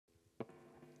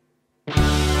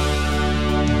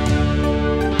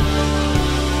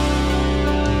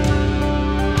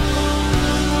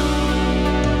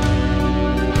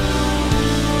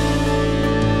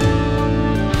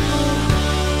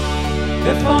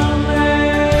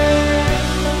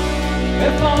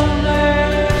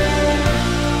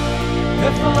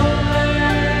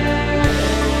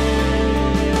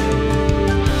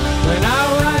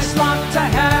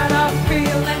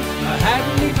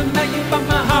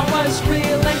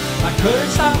couldn't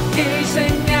stop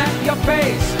gazing at your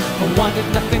face. I wanted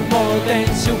nothing more than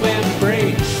to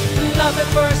embrace. Love at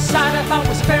first sight I thought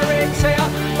was a fairy tale,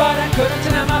 but I couldn't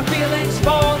deny my feelings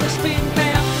for this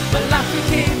female. My life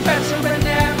became better and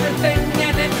everything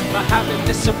in it. My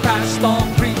happiness surpassed all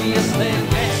previous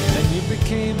limits. Then you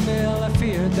became ill, I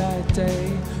feared that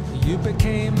day. You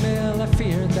became ill, I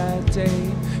feared that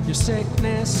day. Your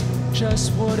sickness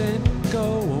just wouldn't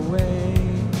go away.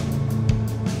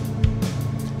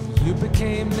 You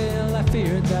became ill, I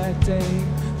feared that day.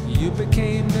 You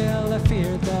became ill, I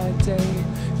feared that day.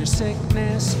 Your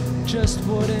sickness just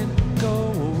wouldn't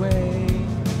go away.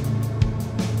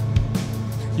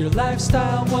 Your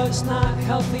lifestyle was not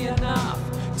healthy enough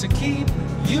to keep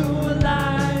you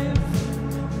alive.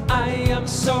 I am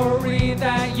sorry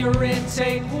that your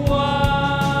intake was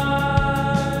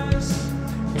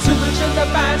too much of the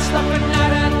bad stuff and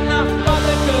not enough of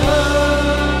the good.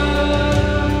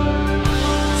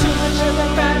 Too much of the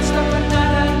bad stuff and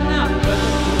not enough of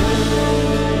the good.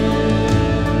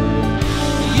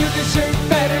 You deserve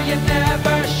better, you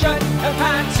never should have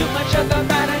had too much of the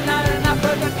bad and not enough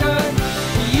of the good.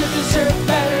 You deserve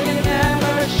better, you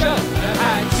never should have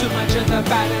had too much of the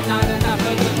bad and not enough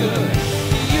of the good.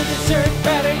 You deserve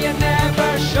better, you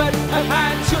never should have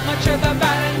had too much of the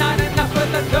bad and not enough of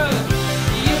the good.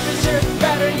 You deserve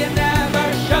better, you never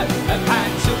should have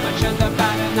had too much of the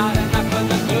bad and not enough of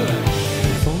the good.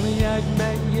 If only I'd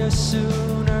met you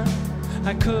sooner,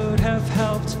 I could have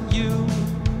helped you.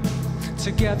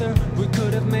 Together we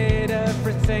could have made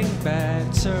everything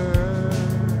better.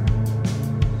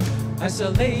 As I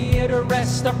lay at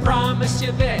rest, I promise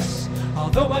you this: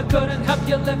 although I couldn't help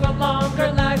you live a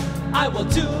longer life, I will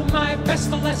do my best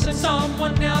to lessen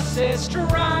someone else's drive.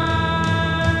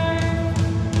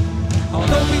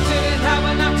 Although we didn't have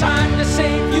enough time to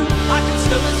save you, I can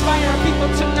still inspire people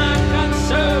to not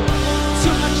consume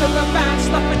too much of the bad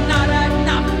stuff and not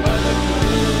enough of the good.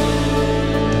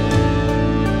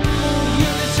 You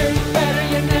deserve better,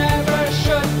 you never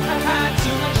should have had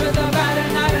too much of the bad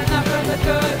and not enough of the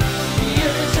good. You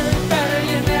deserve better,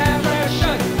 you never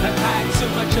should have had too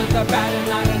much of the bad and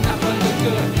not enough of the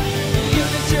good. You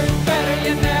deserve better,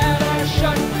 you never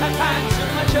should have had too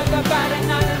much of the bad and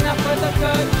not enough of the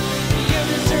good. You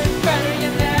deserve better,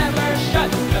 you never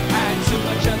should have had too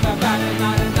much of the bad and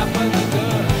not enough of the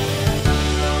good.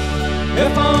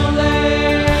 If only